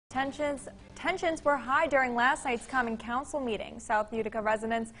Tensions were high during last night's Common Council meeting. South Utica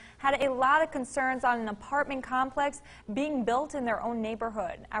residents had a lot of concerns on an apartment complex being built in their own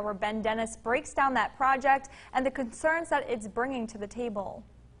neighborhood. Our Ben Dennis breaks down that project and the concerns that it's bringing to the table.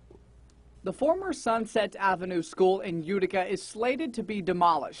 The former Sunset Avenue School in Utica is slated to be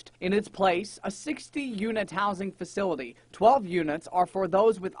demolished. In its place, a 60-unit housing facility. 12 units are for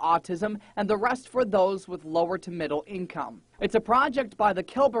those with autism and the rest for those with lower to middle income. It's a project by the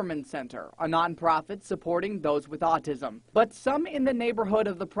Kelberman Center, a nonprofit supporting those with autism. But some in the neighborhood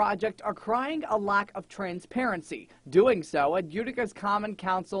of the project are crying a lack of transparency, doing so at Utica's Common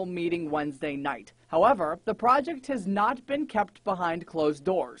Council meeting Wednesday night. However, the project has not been kept behind closed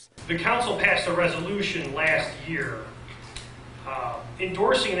doors. The council passed a resolution last year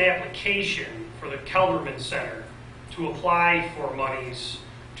endorsing an application for the Kelberman Center to apply for monies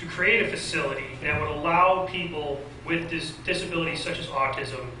to create a facility that would allow people with disabilities such as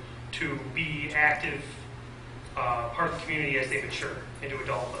autism to be active part of the community as they mature into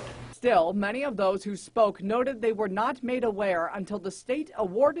adulthood. Still, many of those who spoke noted they were not made aware until the state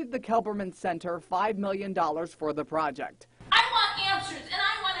awarded the Kelberman Center $5 million for the project. I want answers, and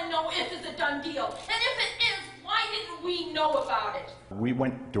I want to know if it's a done deal. And if it is, why didn't we know about it? We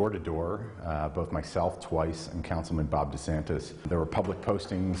went door to door, both myself twice and Councilman Bob DeSantis. There were public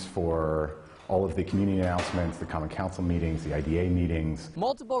postings for all of the community announcements, the Common Council meetings, the IDA meetings.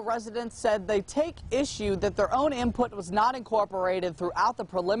 Multiple residents said they take issue that their own input was not incorporated throughout the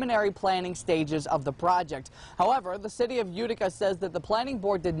preliminary planning stages of the project. However, the city of Utica says that the planning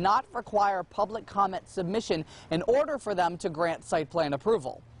board did not require public comment submission in order for them to grant site plan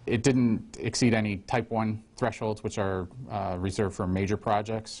approval. It didn't exceed any type 1 thresholds, which are reserved for major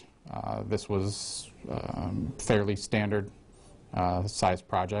projects. This was fairly standard size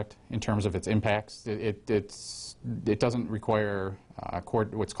project in terms of its impacts. It doesn't require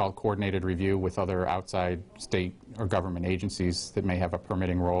what's called coordinated review with other outside state or government agencies that may have a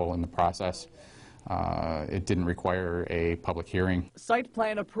permitting role in the process. It didn't require a public hearing. Site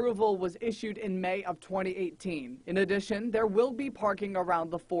plan approval was issued in May of 2018. In addition, there will be parking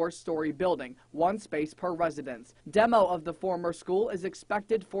around the 4-story building, 1 space per residence. Demo of the former school is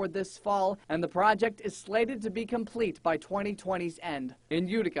expected for this fall, and the project is slated to be complete by 2020's end. In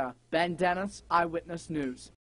Utica, Ben Dennis, Eyewitness News.